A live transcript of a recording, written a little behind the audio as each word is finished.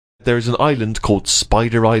There is an island called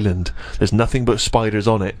Spider Island. There's nothing but spiders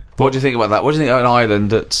on it. What do you think about that? What do you think of an island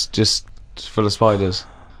that's just full of spiders?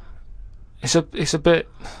 It's a bit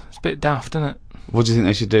daft, isn't it? What do you think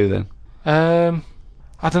they should do then?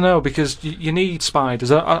 I don't know, because you need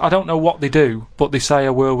spiders. I don't know what they do, but they say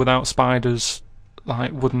a world without spiders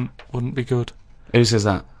wouldn't be good. Who says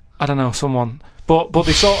that? I don't know, someone. But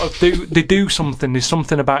they sort of do something. There's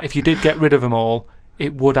something about if you did get rid of them all,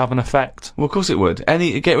 it would have an effect. Well, of course it would.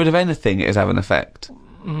 Get rid of anything, it'd have an effect.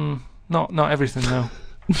 Not everything, though.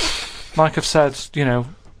 Like I've said,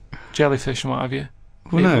 jellyfish and what have you.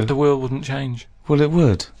 Well, no. The world wouldn't change. Well, it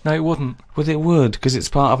would. No, it wouldn't. Well, it would, because it's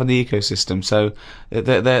part of an ecosystem, so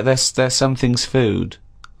they're some things food,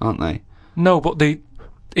 aren't they? No, but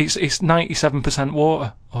it's 97%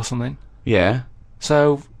 water or something. Yeah.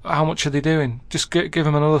 So how much are they doing? Just give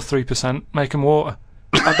them another 3%, make them water.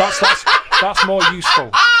 That's more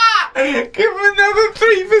useful. Give them another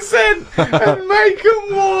 3% and make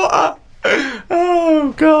them water.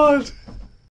 Oh God.